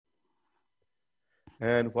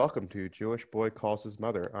and welcome to Jewish Boy Calls His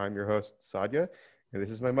Mother. I'm your host, Sadia, and this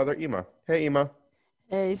is my mother, Ima. Hey, Ima.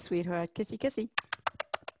 Hey, sweetheart. Kissy, kissy.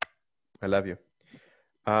 I love you.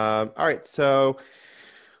 All right, so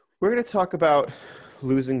we're going to talk about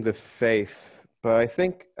losing the faith, but I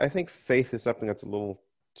think faith is something that's a little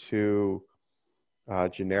too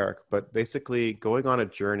generic, but basically going on a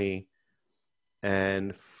journey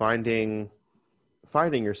and finding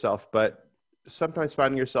yourself, but sometimes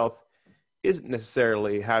finding yourself isn't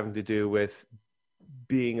necessarily having to do with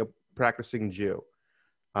being a practicing Jew.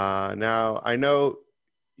 Now, I know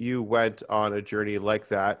you went on a journey like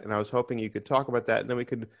that, and I was hoping you could talk about that, and then we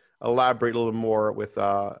could elaborate a little more with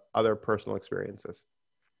other personal experiences.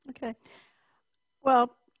 Okay.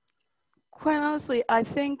 Well, quite honestly, I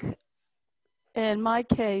think in my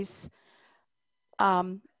case,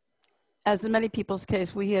 as in many people's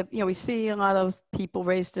case, we see a lot of people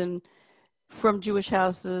raised from Jewish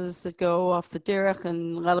houses that go off the derech,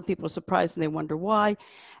 and a lot of people are surprised and they wonder why.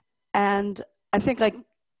 And I think, like,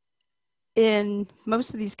 in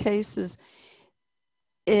most of these cases,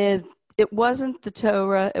 it wasn't the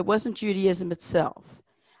Torah, it wasn't Judaism itself.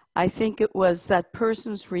 I think it was that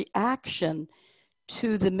person's reaction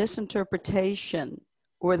to the misinterpretation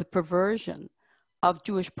or the perversion of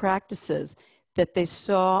Jewish practices that they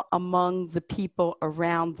saw among the people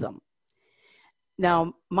around them.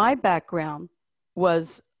 Now, my background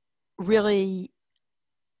was really,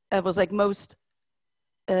 it was like most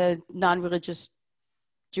non-religious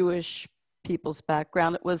Jewish people's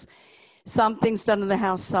background. It was some things done in the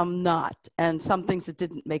house, some not, and some things that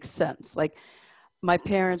didn't make sense. Like, my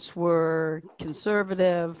parents were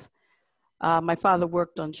conservative. My father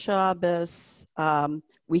worked on Shabbos.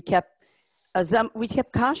 We kept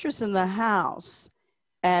kashrus in the house,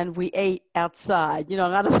 and we ate outside. You know,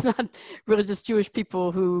 a lot of non-religious Jewish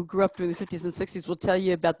people who grew up during the 50s and 60s will tell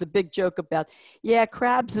you about the big joke about, yeah,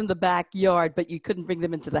 crabs in the backyard, but you couldn't bring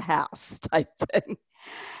them into the house type thing.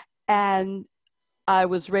 And I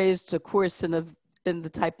was raised, of course, in the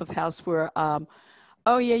type of house where,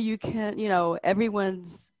 oh yeah, you can,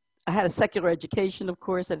 I had a secular education, of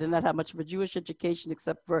course. I did not have much of a Jewish education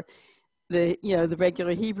except for the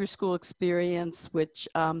regular Hebrew school experience, which,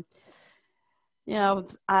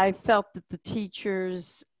 I felt that the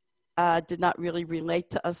teachers did not really relate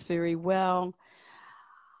to us very well.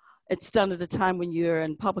 It's done at a time when you're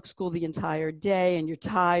in public school the entire day and you're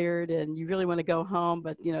tired and you really want to go home,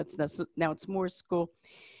 but now it's more school.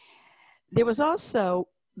 There was also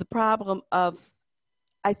the problem of,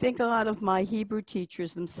 I think a lot of my Hebrew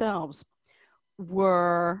teachers themselves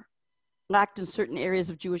lacked in certain areas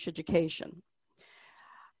of Jewish education.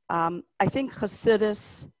 I think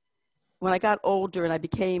Hasidus, when I got older and I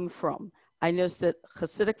noticed that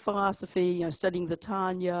Hasidic philosophy, studying the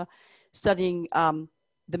Tanya, studying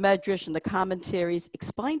the Medrash and the commentaries,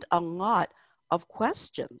 explained a lot of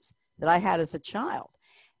questions that I had as a child.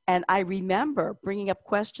 And I remember bringing up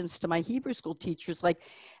questions to my Hebrew school teachers, like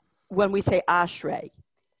when we say Ashrei,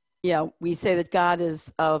 we say that God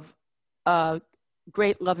is of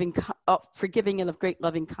forgiving and of great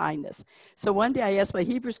loving kindness. So one day I asked my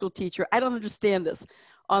Hebrew school teacher, I don't understand this.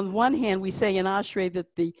 On one hand, we say in Ashrei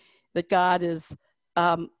that God is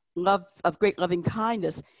love of great loving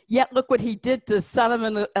kindness. Yet look what he did to Sodom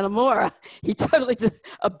and Gomorrah. He totally just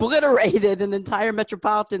obliterated an entire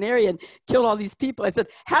metropolitan area and killed all these people. I said,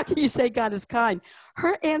 how can you say God is kind?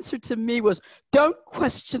 Her answer to me was, don't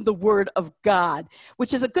question the word of God,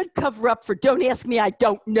 which is a good cover up for don't ask me, I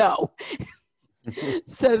don't know.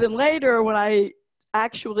 So then later, when I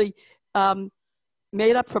actually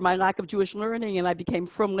made up for my lack of Jewish learning and I became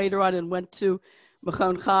frum later on and went to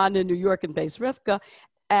Machon Khan in New York and Beis Rivka,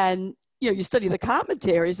 and you study the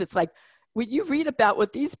commentaries, it's like when you read about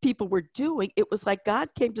what these people were doing, it was like God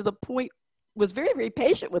came to the point, was very, very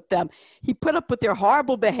patient with them. He put up with their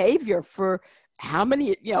horrible behavior for how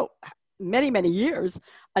many, many, many years,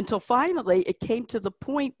 until finally it came to the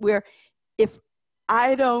point where if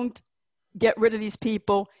I don't get rid of these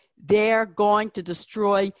people, they're going to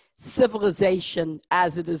destroy civilization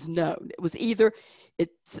as it is known. It was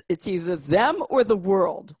it's either them or the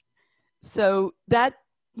world. So that,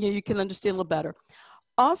 you can understand a little better.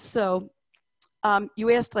 Also,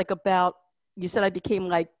 you asked you said I became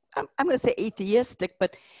I'm going to say atheistic,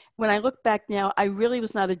 but when I look back now, I really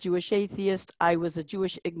was not a Jewish atheist. I was a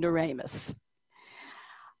Jewish ignoramus.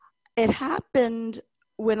 It happened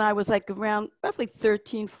when I was around roughly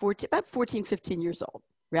 13, 14, about 14, 15 years old,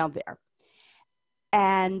 around there.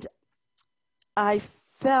 And I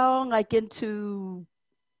fell into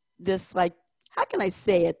this, how can I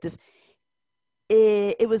say it?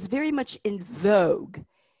 It was very much in vogue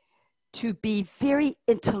to be very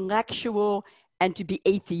intellectual and to be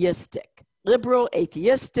atheistic, liberal,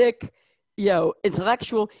 atheistic,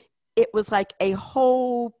 intellectual. It was like a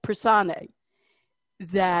whole persona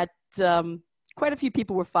that quite a few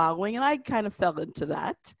people were following, and I kind of fell into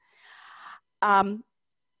that.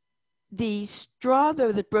 The straw,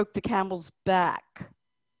 though, that broke the camel's back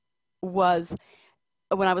was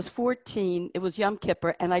when I was 14, it was Yom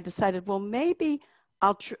Kippur, and I decided, well, maybe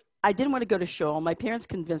I didn't want to go to shul. My parents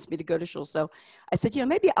convinced me to go to shul. So I said,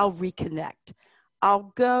 maybe I'll reconnect.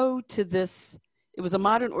 I'll go to this. It was a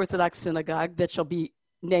modern Orthodox synagogue that shall be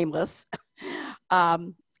nameless.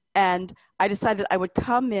 And I decided I would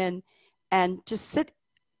come in and just sit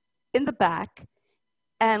in the back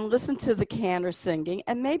and listen to the cantor singing,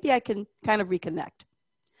 and maybe I can kind of reconnect.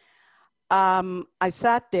 I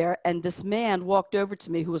sat there, and this man walked over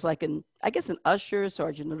to me who was like an usher,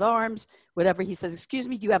 sergeant at arms, whatever. He says, "Excuse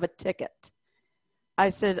me, do you have a ticket?" I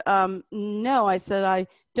said, "No." I said, "I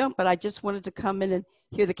don't, but I just wanted to come in and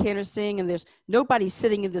hear the cantor sing, and there's nobody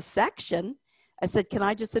sitting in this section." I said, "Can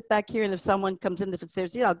I just sit back here, and if someone comes in, if it's their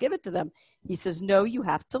seat, I'll give it to them." He says, "No, you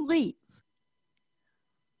have to leave."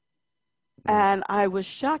 And I was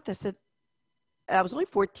shocked. I said, I was only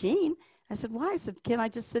 14. I said, "Why?" I said, "Can I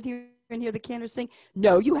just sit here and hear the cantor sing?"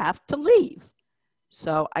 "No, you have to leave."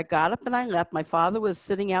 So I got up and I left. My father was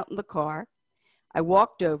sitting out in the car. I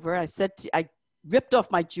walked over. I ripped off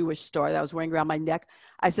my Jewish star that I was wearing around my neck.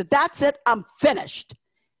 I said, "That's it. I'm finished."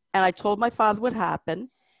 And I told my father what happened.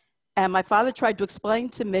 And my father tried to explain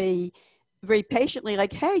to me very patiently,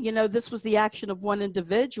 like, "Hey, this was the action of one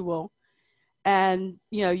individual. And,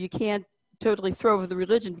 you can't totally throw over the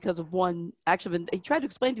religion because of one action." And he tried to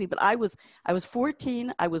explain to me, but I was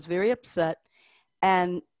 14. I was very upset.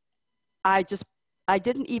 And I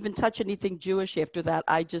didn't even touch anything Jewish after that.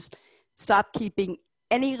 I just stopped keeping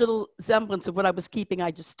any little semblance of what I was keeping. I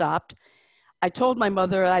just stopped. I told my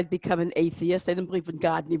mother I'd become an atheist. I didn't believe in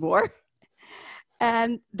God anymore.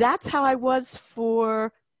 And that's how I was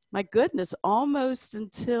for, my goodness, almost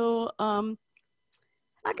until,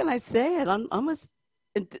 how can I say it? Almost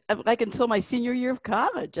like until my senior year of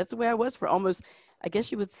college. That's the way I was for almost, I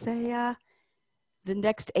guess you would say, the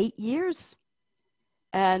next 8 years.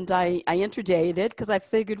 And I interdated because I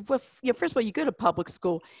figured, well, first of all, you go to public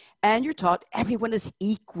school and you're taught everyone is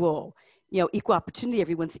equal, equal opportunity,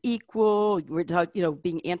 everyone's equal. We're taught,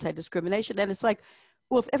 being anti-discrimination. And it's like,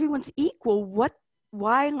 well, if everyone's equal,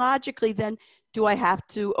 why logically then do I have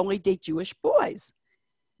to only date Jewish boys?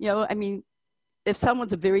 If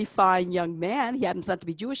someone's a very fine young man, he happens not to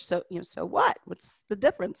be Jewish, so, so what? What's the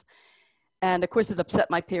difference? And of course, it upset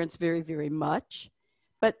my parents very, very much.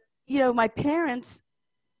 But, my parents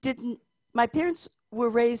were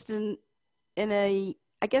raised in an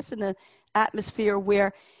atmosphere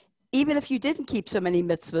where even if you didn't keep so many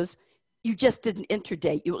mitzvahs, you just didn't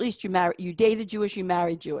interdate. You dated Jewish, you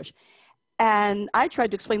married Jewish. And I tried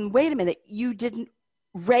to explain, wait a minute, you didn't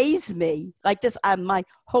raise me like this. My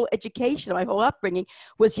whole education, my whole upbringing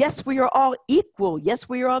was, yes, we are all equal. Yes,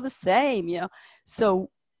 we are all the same, So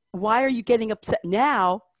why are you getting upset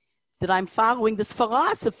now that I'm following this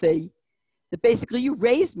philosophy that basically you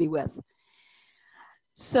raised me with?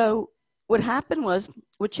 So what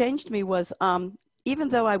changed me was, even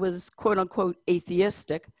though I was quote unquote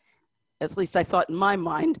atheistic, at least I thought in my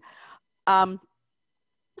mind,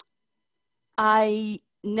 I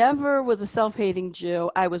never was a self-hating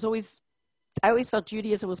Jew. I always felt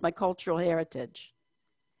Judaism was my cultural heritage.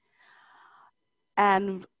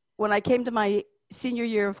 And when I came to my senior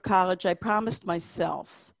year of college, I promised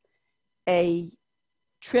myself a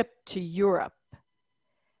trip to Europe.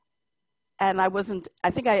 And I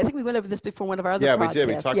think we went over this before one of our other podcasts. Yeah, we did.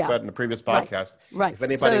 We talked about it in the previous podcast. Right. If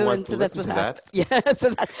anybody wants to listen to that. Yeah.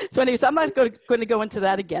 So anyway, I'm not going to go into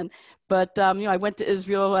that again. But, I went to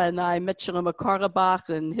Israel and I met Shlomo Carlebach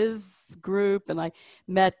and his group. And I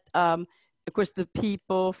met, of course, the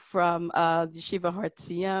people from Yeshiva Har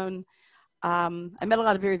Zion. I met a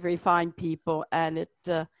lot of very, very fine people. And it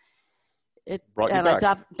brought you back.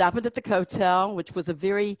 I davened at the Kotel, which was a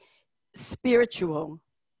very spiritual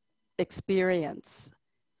experience.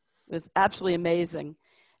 It was absolutely amazing.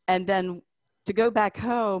 And then to go back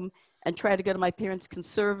home and try to go to my parents'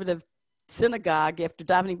 conservative synagogue after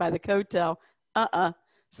davening by the Kotel,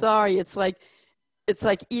 sorry, it's like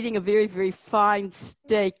eating a very, very fine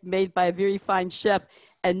steak made by a very fine chef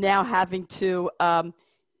and now having to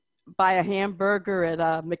buy a hamburger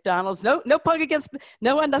at McDonald's. No plug against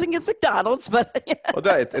nothing against McDonald's, but well,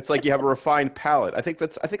 no, it's like you have a refined palate. I think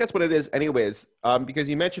that's what it is, anyways. Because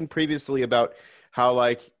you mentioned previously about how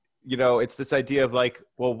it's this idea of like,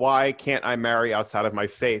 well, why can't I marry outside of my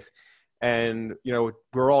faith? And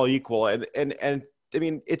we're all equal, and I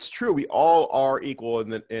mean, it's true. We all are equal in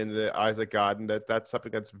the eyes of God, and that's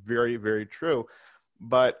something that's very, very true.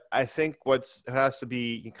 But I think what's has to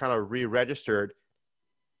be kind of re-registered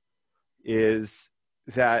is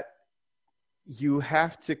that you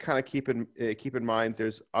have to kind of keep in mind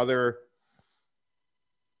there's other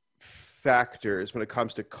factors when it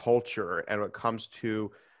comes to culture and when it comes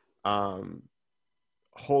to um,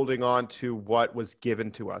 holding on to what was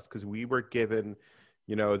given to us, because we were given,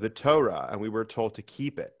 you know, the Torah, and we were told to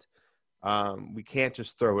keep it. We can't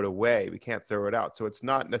just throw it away. We can't throw it out. So it's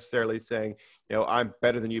not necessarily saying, you know, I'm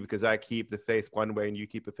better than you because I keep the faith one way and you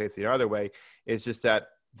keep the faith the other way. It's just that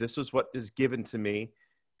this is what is given to me,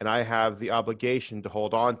 and I have the obligation to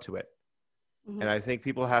hold on to it. Mm-hmm. And I think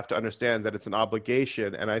people have to understand that it's an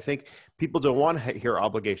obligation. And I think people don't want to hear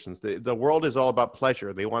obligations. The world is all about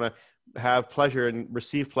pleasure. They want to have pleasure and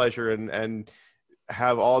receive pleasure and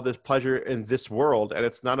have all this pleasure in this world. And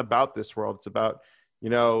it's not about this world. It's about, you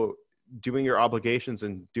know, doing your obligations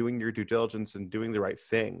and doing your due diligence and doing the right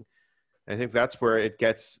thing. And I think that's where it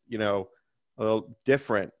gets, you know, a little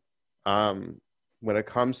different when it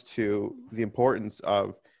comes to the importance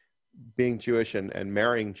of being Jewish and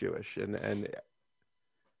marrying Jewish. And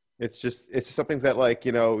it's just something that, like,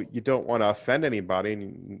 you know, you don't want to offend anybody,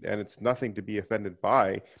 and it's nothing to be offended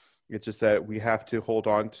by. It's just that we have to hold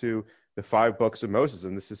on to the 5 books of Moses,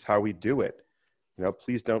 and this is how we do it. You know,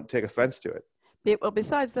 please don't take offense to it. Well,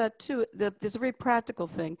 besides that too, there's a very practical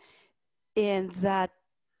thing in that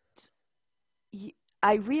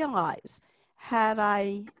I realize had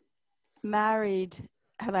I married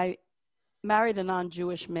a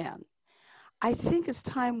non-Jewish man, I think as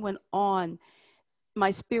time went on,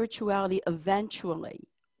 my spirituality eventually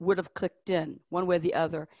would have clicked in one way or the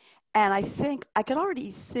other. And I think I could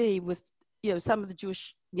already see with, you know, some of the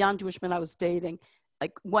non-Jewish men I was dating,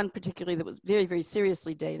 like one particularly that was very, very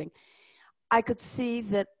seriously dating, I could see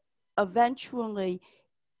that eventually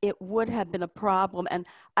it would have been a problem. And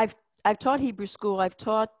I've taught Hebrew school. I've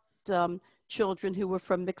taught children who were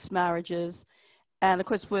from mixed marriages. And of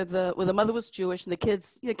course, where the mother was Jewish and the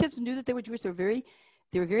kids, you know, kids knew that they were Jewish. They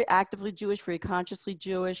were very actively Jewish, very consciously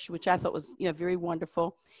Jewish, which I thought was, you know, very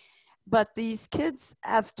wonderful. But these kids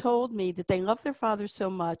have told me that they love their fathers so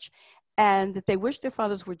much and that they wish their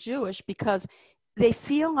fathers were Jewish because they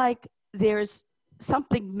feel like there's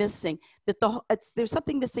something missing, that there's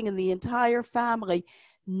something missing in the entire family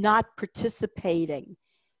not participating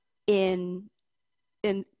in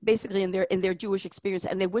basically in their Jewish experience,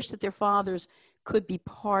 and they wish that their fathers could be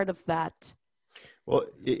part of that. Well,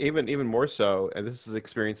 even more so, and this is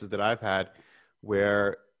experiences that I've had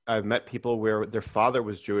where I've met people where their father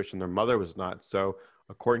was Jewish and their mother was not. So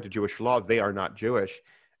according to Jewish law, they are not Jewish,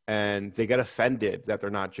 and they get offended that they're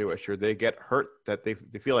not Jewish, or they get hurt that they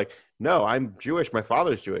feel like, no, I'm Jewish, my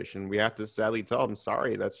father's Jewish. And we have to sadly tell them,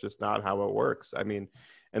 sorry, that's just not how it works. I mean,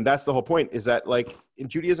 and that's the whole point, is that, like, in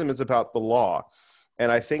Judaism is about the law.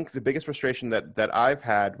 And I think the biggest frustration that I've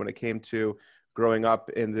had when it came to growing up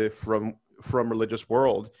in the from religious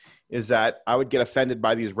world is that I would get offended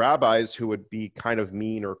by these rabbis who would be kind of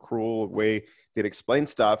mean or cruel the way they'd explain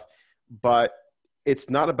stuff. But it's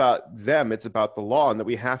not about them, it's about the law, and that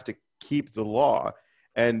we have to keep the law.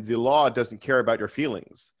 And the law doesn't care about your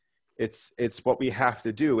feelings. It's what we have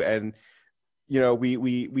to do. And, you know,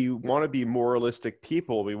 we want to be moralistic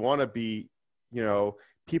people. We want to be, you know,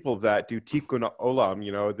 people that do tikkun olam,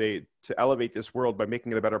 you know, to elevate this world by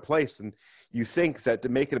making it a better place. And you think that to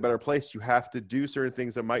make it a better place, you have to do certain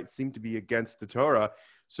things that might seem to be against the Torah.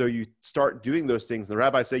 So you start doing those things. The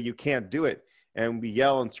rabbis say you can't do it. And we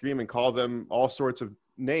yell and scream and call them all sorts of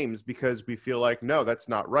names because we feel like, no, that's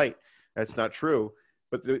not right. That's not true.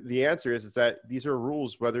 But the answer is that these are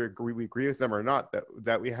rules, whether we agree with them or not,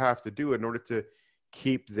 that we have to do in order to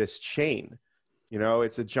keep this chain. You know,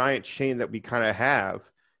 it's a giant chain that we kind of have.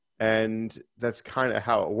 And that's kind of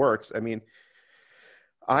how it works. I mean,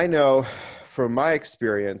 I know from my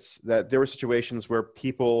experience that there were situations where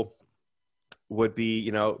people would be,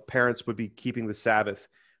 you know, parents would be keeping the Sabbath,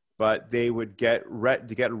 but they would get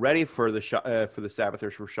ready for the Sabbath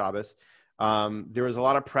or for Shabbos. There was a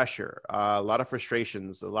lot of pressure, a lot of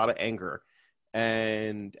frustrations, a lot of anger.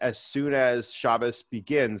 And as soon as Shabbos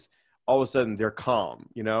begins, all of a sudden they're calm,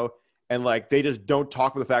 you know? And, like, they just don't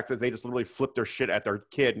talk about the fact that they just literally flipped their shit at their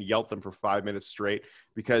kid and yelled at them for 5 minutes straight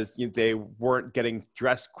because, you know, they weren't getting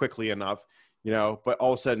dressed quickly enough, you know, but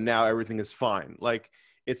all of a sudden now everything is fine. Like,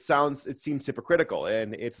 it seems hypocritical,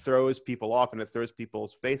 and it throws people off, and it throws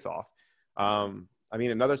people's faith off. I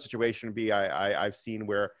mean, another situation would be I've seen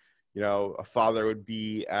where, you know, a father would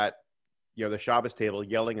be at, you know, the Shabbos table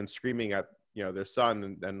yelling and screaming at, you know, their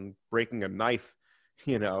son and breaking a knife,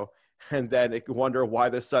 you know, and then wonder why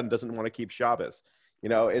the son doesn't want to keep Shabbos. You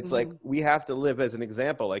know, it's like we have to live as an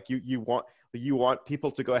example. Like you want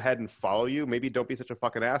people to go ahead and follow you. Maybe don't be such a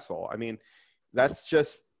fucking asshole. I mean, that's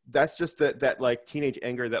just that like teenage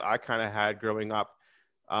anger that I kind of had growing up.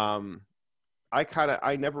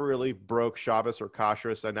 I never really broke Shabbos or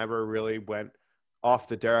Kashrus. I never really went off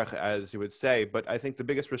the derech, as you would say. But I think the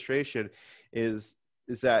biggest frustration is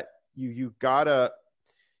that you gotta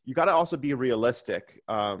also be realistic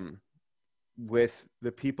with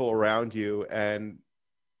the people around you. And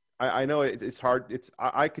I know it's hard.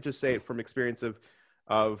 I could just say it from experience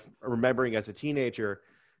of remembering as a teenager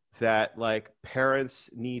that like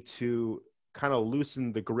parents need to kind of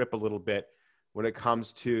loosen the grip a little bit when it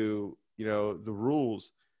comes to, you know, the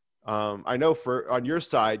rules. I know on your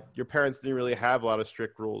side, your parents didn't really have a lot of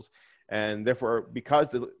strict rules, and therefore,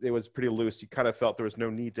 because it was pretty loose, you kind of felt there was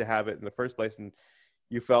no need to have it in the first place, and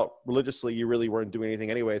you felt religiously you really weren't doing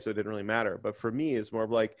anything anyway, so it didn't really matter. But for me, it's more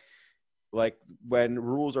of like when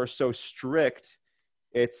rules are so strict,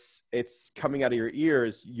 it's coming out of your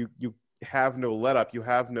ears. You have no let up. You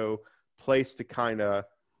have no place to kind of,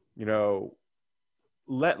 you know,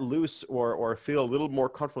 let loose or feel a little more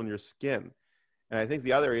comfortable in your skin. And I think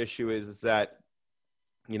the other issue is that,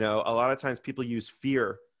 you know, a lot of times people use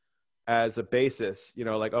fear as a basis, you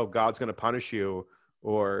know, like, oh, God's going to punish you,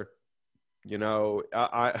 or, you know,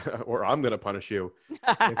 or I'm going to punish you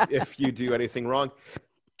if you do anything wrong.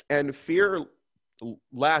 And fear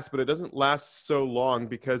lasts, but it doesn't last so long,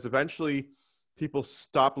 because eventually people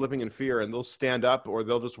stop living in fear and they'll stand up or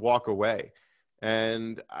they'll just walk away.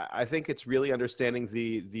 And I think it's really understanding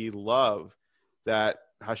the love that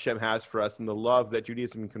Hashem has for us and the love that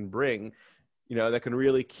Judaism can bring, you know, that can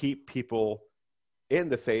really keep people in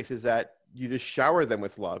the faith, is that you just shower them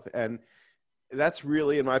with love. And that's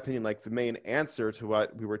really, in my opinion, like the main answer to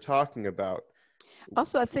what we were talking about.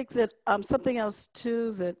 Also, I think that something else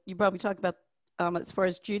too that you probably talked about as far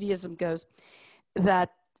as Judaism goes, that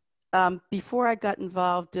before I got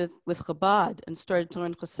involved with Chabad and started to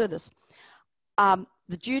learn Chassidus,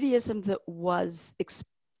 the Judaism that was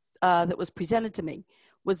presented to me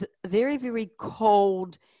was very, very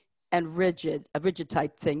cold and rigid, a rigid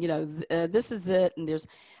type thing. You know, this is it, and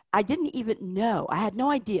I didn't even know. I had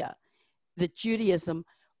no idea that Judaism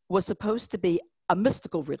was supposed to be a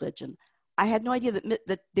mystical religion. I had no idea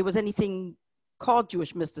that there was anything called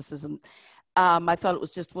Jewish mysticism. I thought it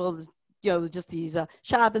was just, well, you know, just these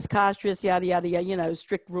Shabbos, Kashrus, yada, yada, yada, you know,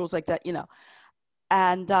 strict rules like that, you know.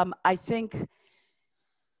 And I think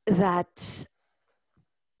that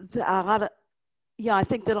I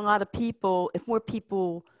think that a lot of people, if more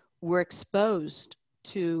people were exposed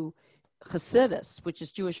to Hasidus, which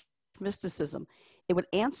is Jewish mysticism, it would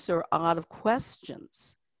answer a lot of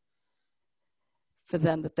questions for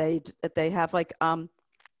them that they have. Like, you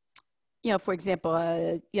know, for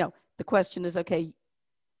example, you know, the question is, okay,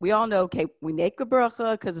 we all know, okay, we make a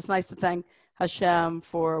bracha because it's nice to thank Hashem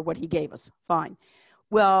for what he gave us. Fine.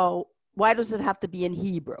 Well, why does it have to be in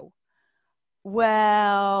Hebrew?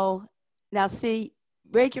 Well, now see,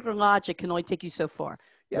 regular logic can only take you so far.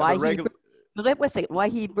 Yeah, why Hebrew? Wait a second. Why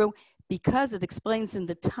Hebrew? Because it explains in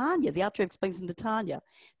the Tanya, the Alter explains in the Tanya,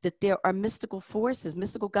 that there are mystical forces,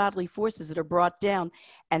 mystical godly forces that are brought down.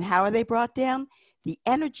 And how are they brought down? The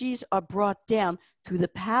energies are brought down through the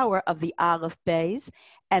power of the Aleph Beis,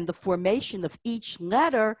 and the formation of each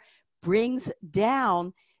letter brings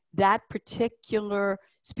down that particular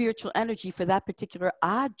spiritual energy for that particular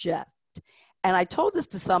object. And I told this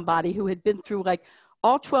to somebody who had been through like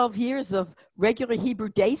all 12 years of regular Hebrew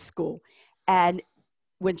day school. And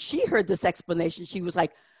when she heard this explanation, she was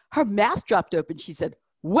like, her mouth dropped open. She said,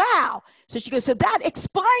 wow. So she goes, so that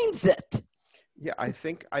explains it. Yeah, I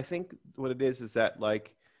think what it is that,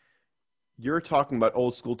 like, you're talking about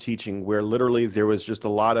old school teaching where literally there was just a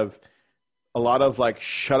lot of like,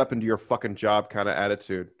 shut up and do your fucking job kind of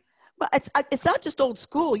attitude. Well, it's not just old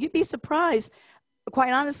school. You'd be surprised,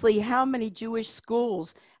 quite honestly, how many Jewish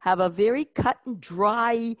schools have a very cut and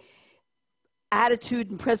dry attitude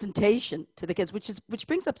and presentation to the kids, which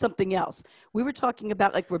brings up something else. We were talking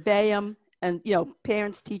about like Rebbeim and, you know,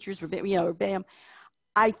 parents, teachers, Rebbeim.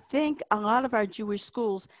 I think a lot of our Jewish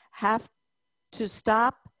schools have to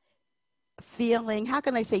stop feeling, how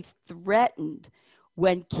can I say, threatened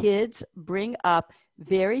when kids bring up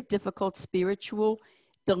very difficult spiritual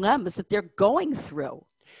dilemmas that they're going through.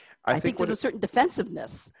 I think there's a certain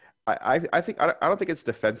defensiveness. I don't think it's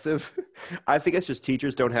defensive. I think it's just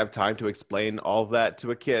teachers don't have time to explain all of that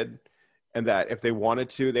to a kid, and that if they wanted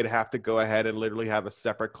to, they'd have to go ahead and literally have a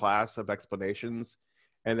separate class of explanations,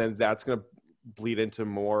 and then that's going to bleed into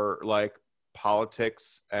more like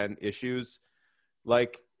politics and issues.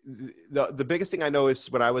 Like, the biggest thing I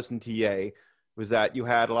noticed when I was in TA was that you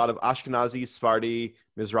had a lot of Ashkenazi, Sephardi,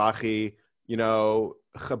 Mizrahi,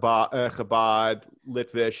 Chabad,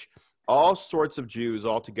 Litvish, all sorts of Jews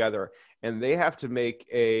all together, and they have to make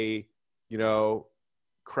a,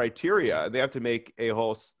 criteria. They have to make a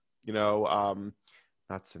whole, not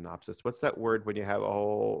synopsis. What's that word when you have a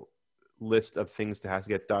whole list of things that has to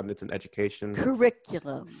get done? It's an education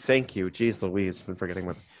curriculum. Thank you. Jeez Louise, I've been forgetting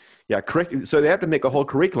what. Yeah, correct. So they have to make a whole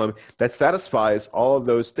curriculum that satisfies all of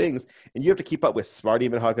those things, and you have to keep up with Sephardi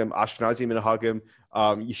minhagim, Ashkenazi minhagim,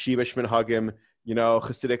 Yeshivish minhagim,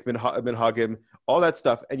 Hasidic minhagim, all that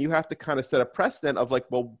stuff, and you have to kind of set a precedent of like,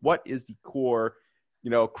 well, what is the core,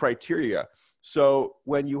 criteria? So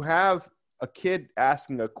when you have a kid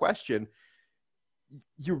asking a question,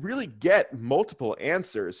 you really get multiple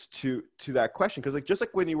answers to that question, because just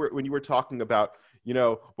like when you were talking about,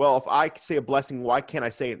 well, if I say a blessing, why can't I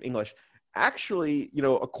say it in English? Actually,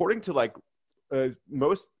 according to like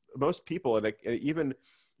most people, and even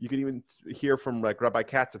you can even hear from like Rabbi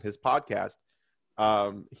Katz in his podcast,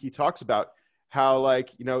 he talks about how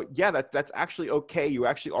that's actually okay. You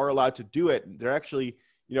actually are allowed to do it. There actually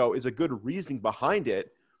is a good reasoning behind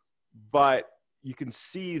it, but you can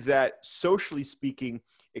see that socially speaking,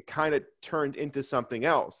 it kind of turned into something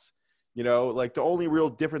else. Like the only real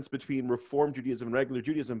difference between Reform Judaism and regular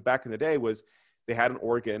Judaism back in the day was they had an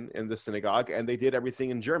organ in the synagogue and they did everything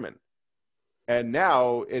in German. And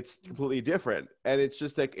now it's completely different. And it's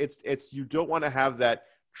just like, it's you don't want to have that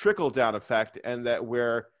trickle down effect, and that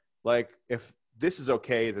where like, if this is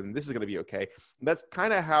okay, then this is going to be okay. And that's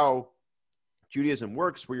kind of how Judaism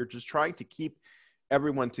works, where you're just trying to keep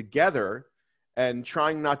everyone together and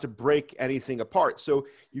trying not to break anything apart. So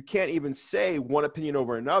you can't even say one opinion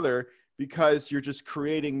over another, because you're just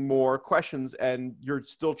creating more questions, and you're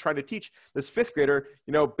still trying to teach this fifth grader,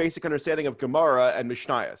 basic understanding of Gemara and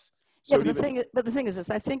Mishnayos. So yeah, but the thing is this: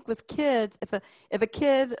 I think with kids, if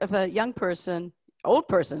a young person, old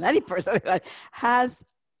person, any person has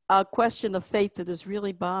a question of faith that is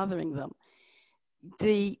really bothering them,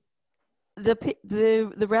 the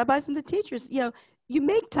rabbis and the teachers, you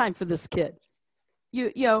make time for this kid.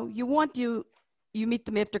 You meet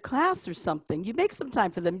them after class or something. You make some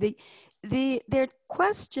time for them. Their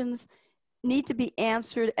questions need to be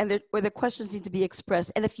answered, or the questions need to be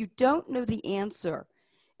expressed. And if you don't know the answer,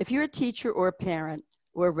 if you're a teacher or a parent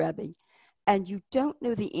or a Rebbe, and you don't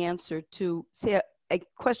know the answer to, say, a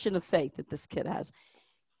question of faith that this kid has,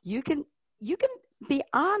 you can be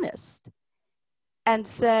honest and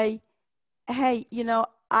say, hey,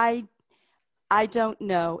 I don't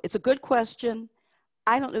know. It's a good question.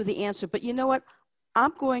 I don't know the answer, but you know what?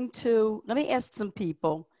 Let me ask some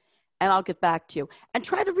people, and I'll get back to you. And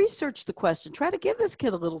try to research the question. Try to give this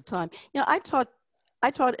kid a little time. I taught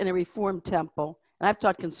in a Reformed temple, and I've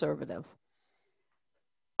taught conservative.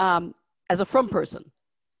 As a frum person,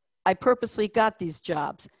 I purposely got these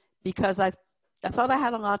jobs because I thought I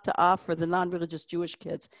had a lot to offer the non-religious Jewish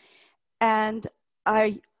kids. And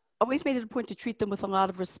I always made it a point to treat them with a lot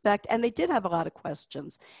of respect. And they did have a lot of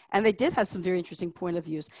questions. And they did have some very interesting point of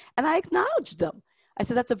views. And I acknowledged them. I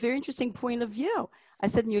said, that's a very interesting point of view. I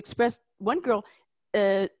said, and you expressed, one girl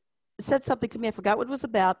said something to me, I forgot what it was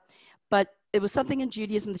about, but it was something in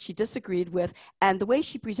Judaism that she disagreed with. And the way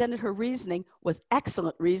she presented her reasoning was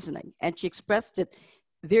excellent reasoning. And she expressed it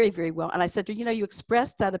very, very well. And I said to her, you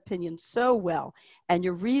expressed that opinion so well, and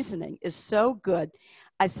your reasoning is so good.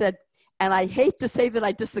 I said, and I hate to say that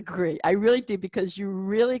I disagree. I really do, because you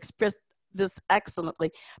really expressed this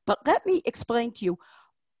excellently. But let me explain to you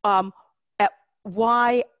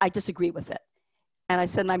why I disagree with it. And I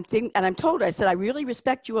said, and I'm told her, I said, I really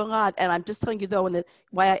respect you a lot, and I'm just telling you though,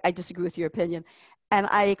 why I disagree with your opinion. And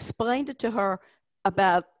I explained it to her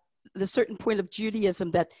about the certain point of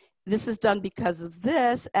Judaism, that this is done because of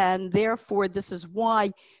this, and therefore this is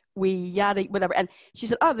why we yada, whatever. And she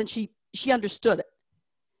said, oh, then she understood it.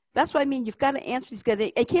 That's what I mean. You've got to answer these guys.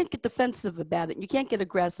 They can't get defensive about it. You can't get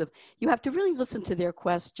aggressive. You have to really listen to their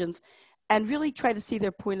questions and really try to see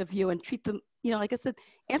their point of view and treat them, like I said,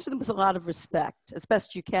 answer them with a lot of respect as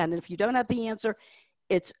best you can. And if you don't have the answer,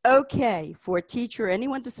 it's okay for a teacher or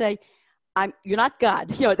anyone to say, you're not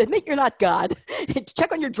God. Admit you're not God.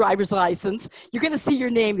 Check on your driver's license. You're going to see your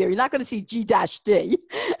name there. You're not going to see G-D.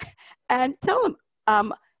 And tell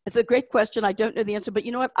them, it's a great question. I don't know the answer, but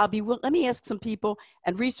you know what? Let me ask some people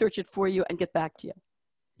and research it for you and get back to you.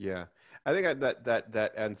 Yeah. I think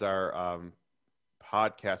that ends our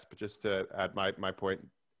podcast, but just to add my point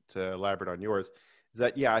to elaborate on yours, is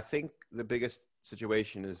that, I think the biggest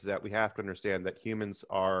situation is that we have to understand that humans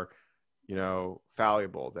are,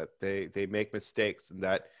 fallible, that they make mistakes, and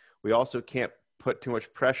that we also can't put too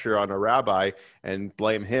much pressure on a rabbi and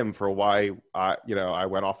blame him for why I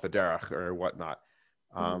went off the derech or whatnot.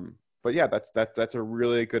 But yeah, that's a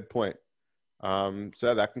really good point.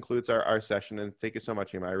 So that concludes our session, and thank you so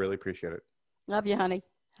much, Ima. I really appreciate it. Love you, honey.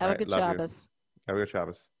 Have a good Shabbos. Have a good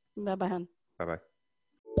Shabbos. Bye-bye, hon. Bye-bye.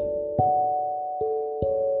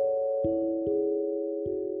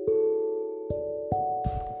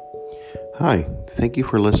 Hi, thank you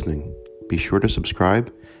for listening. Be sure to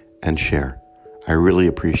subscribe and share. I really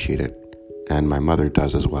appreciate it, and my mother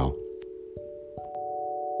does as well.